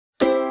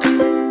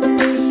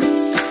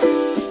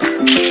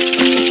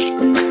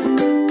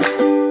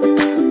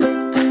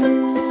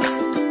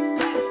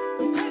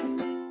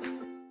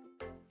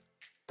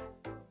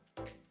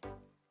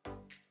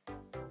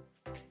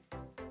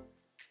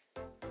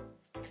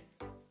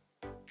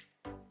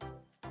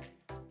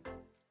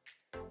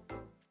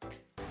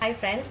Hi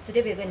friends,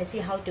 today we're going to see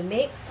how to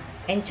make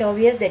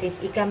anchovies, that is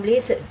ikan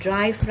bilis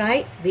dry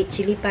fried with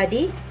chili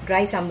padi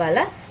dry sambal.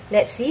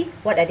 Let's see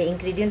what are the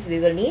ingredients we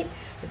will need.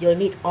 You'll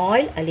need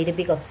oil, a little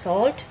bit of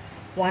salt,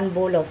 1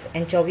 bowl of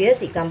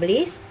anchovies ikan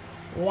bilis,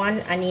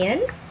 1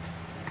 onion,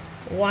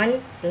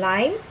 1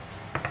 lime,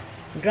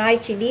 dry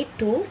chili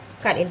 2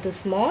 cut into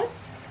small,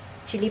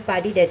 chili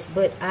padi, that's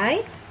bird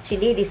eye,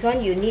 chili, this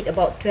one you need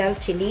about 12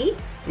 chili.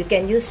 You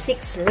can use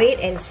 6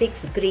 red and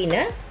 6 green.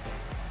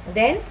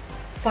 Then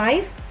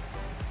 5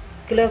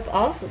 cloves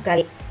of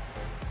garlic.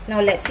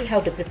 Now let's see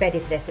how to prepare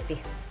this recipe.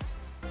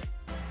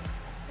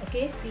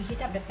 Okay, we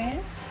heat up the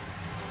pan.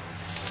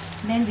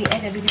 Then we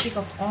add a little bit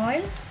of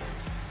oil.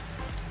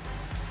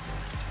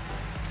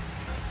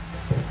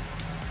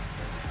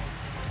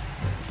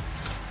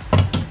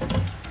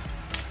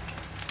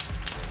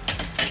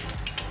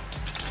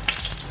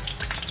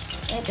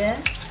 Add the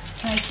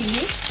dry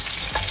chili.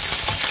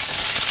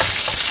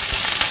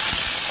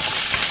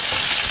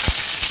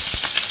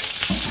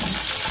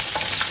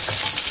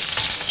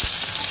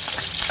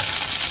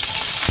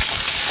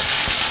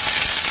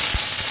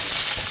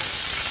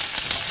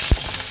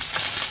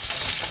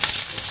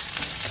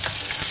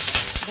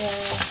 The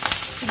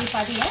chili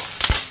padi,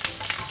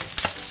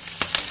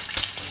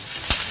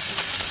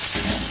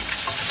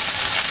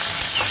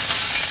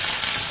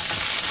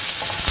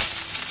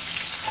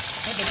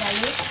 add the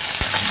garlic,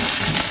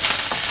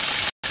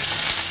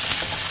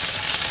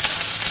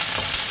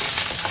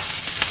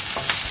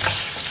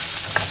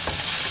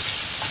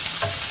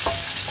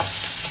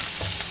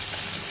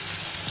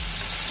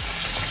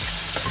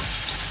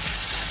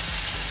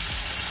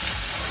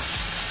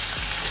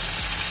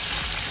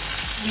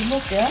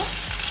 remove the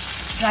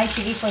dry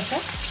chili first.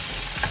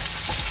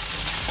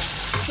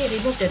 Okay,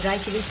 remove the dry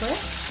chili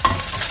first.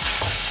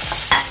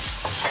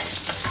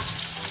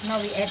 Now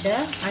we add the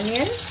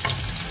onion.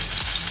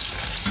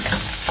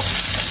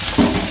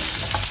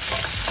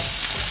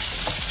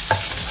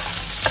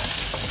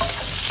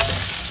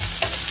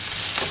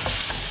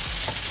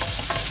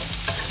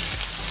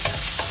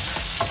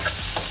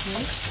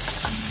 Okay.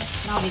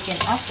 Now we can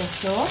off the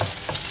stove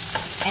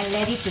and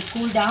let it to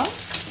cool down.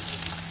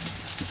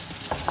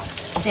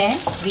 Then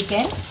we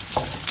can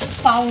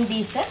pound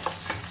this,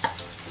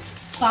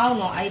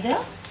 pound or either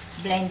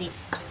blend it.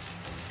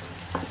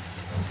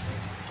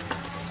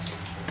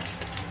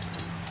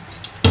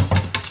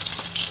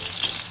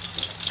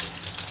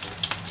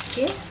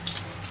 Okay,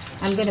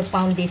 I'm going to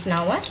pound this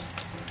now. I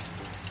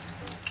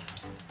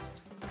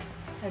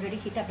already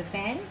heat up the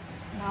pan.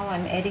 Now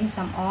I'm adding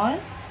some oil.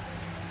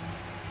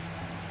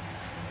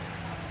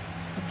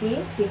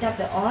 Okay, heat up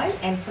the oil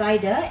and fry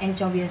the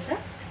anchovies.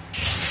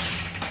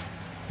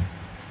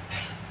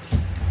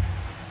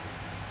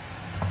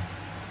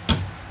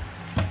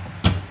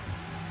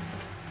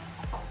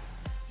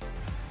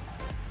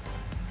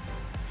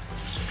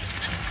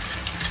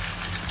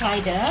 Fry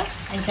the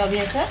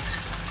anchovies.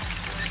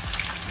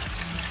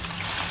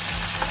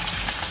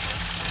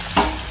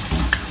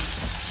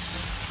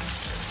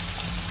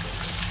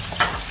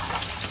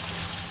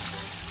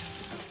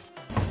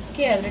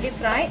 Okay, already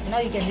fried. Now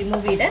you can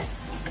remove it.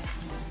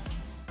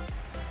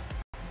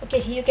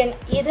 Okay, you can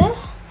either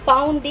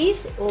pound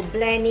this or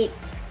blend it.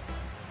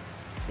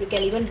 You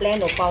can even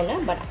blend or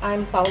pound, but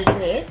I'm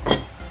pounding it.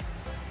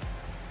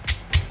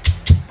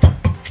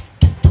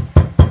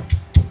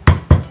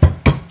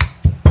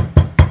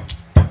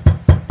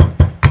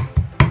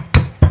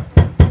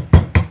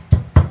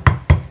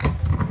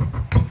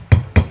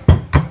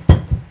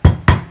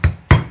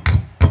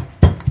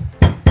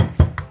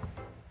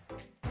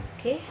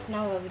 Okay,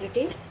 now I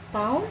will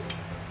pound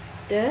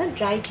the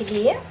dry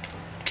chili.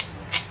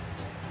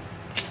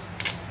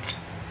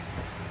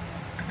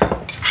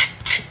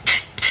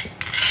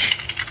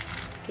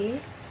 Okay,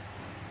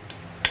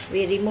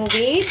 we remove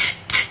it,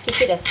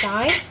 keep it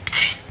aside.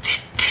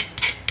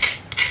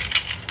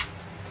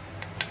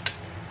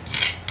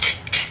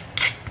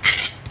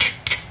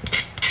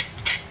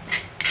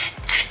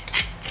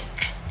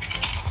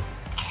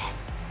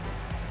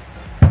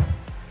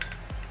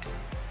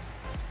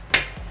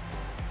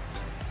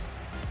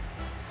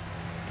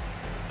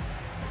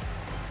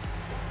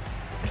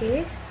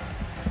 Okay,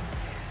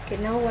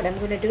 now what I'm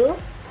gonna do,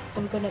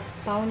 I'm gonna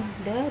pound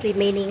the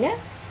remaining.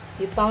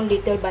 You pound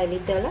little by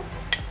little.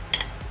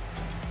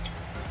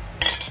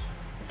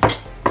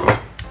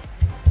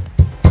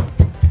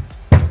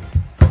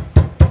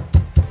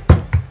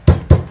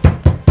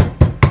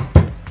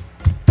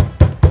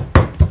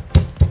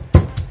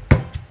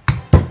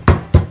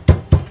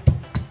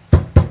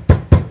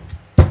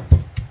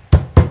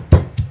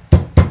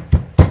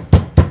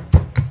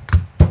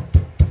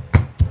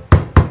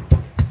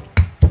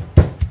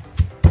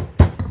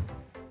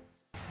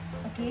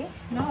 Okay,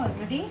 now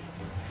already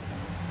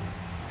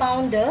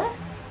pound the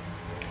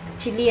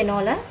chili and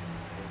all.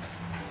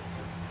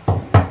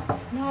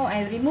 Now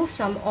I remove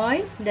some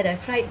oil that I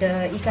fried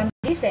the ikan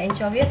bilis, the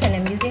anchovies, and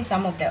I'm using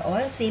some of the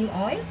oil, same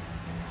oil.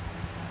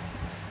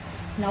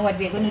 Now what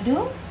we are going to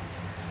do,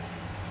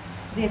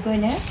 we are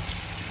going to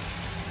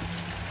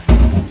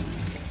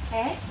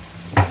add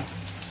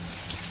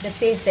the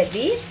paste that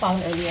we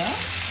found earlier.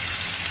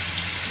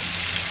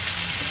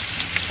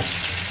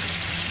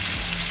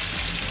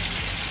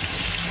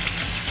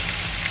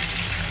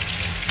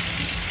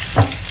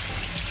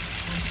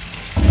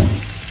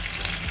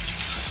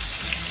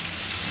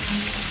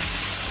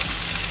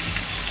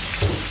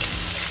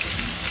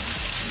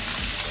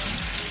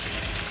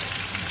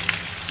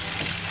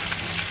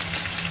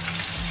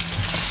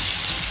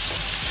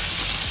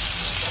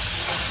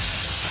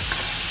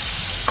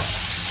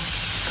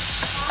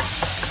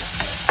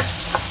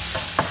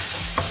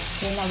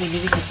 Okay, now we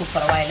leave it to cook for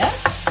a while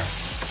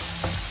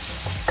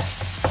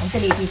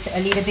until it is a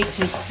little bit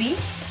crispy.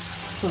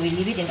 So we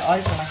leave it in the oil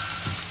for a while.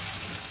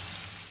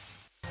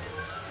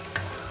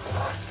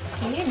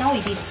 Okay, now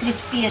it is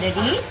crispy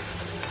already.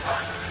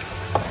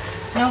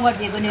 Now what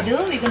we're going to do,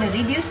 we're going to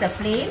reduce the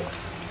flame.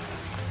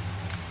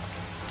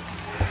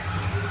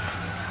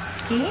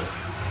 Okay.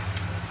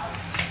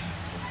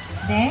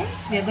 Then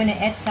we're going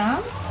to add some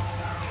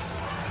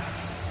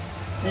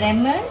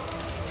lemon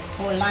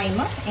or lime,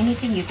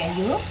 anything you can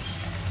use.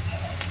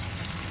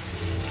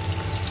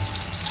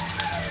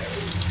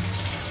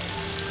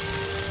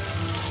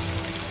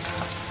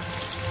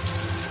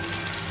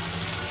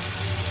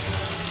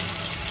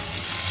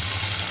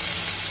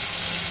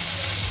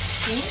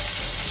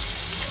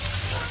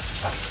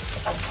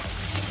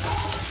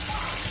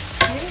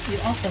 Okay, we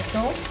off the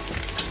stove.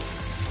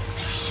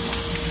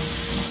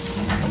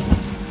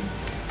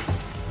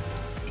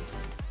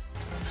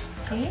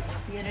 Okay,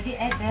 we already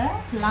add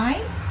the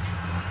lime.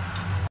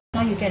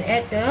 Now you can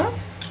add the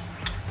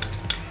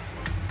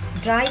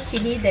dry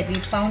chili that we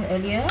found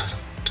earlier.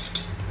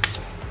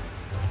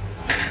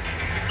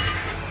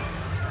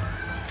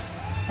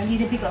 A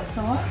little bit of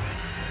salt.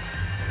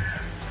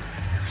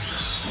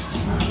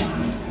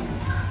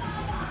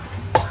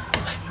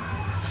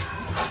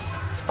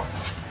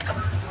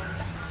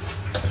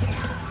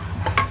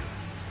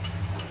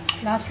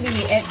 Lastly,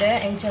 we add the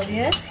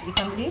anchovies,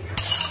 ikan bilis.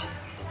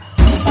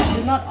 But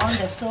do not on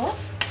the stove.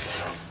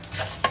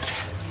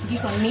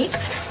 Give a mix.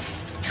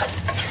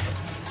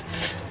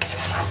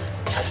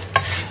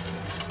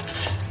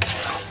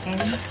 And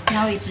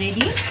now it's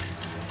ready.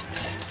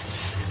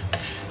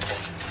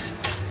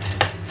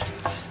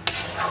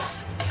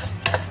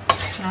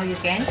 Now you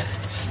can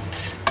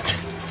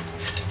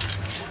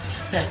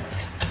serve.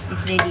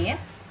 It's ready, yeah?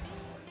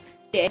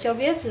 The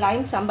Anchovies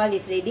lime sambal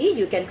is ready.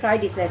 You can try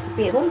this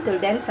recipe at home. Till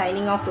then,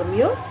 signing off from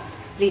you,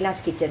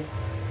 Rina's Kitchen.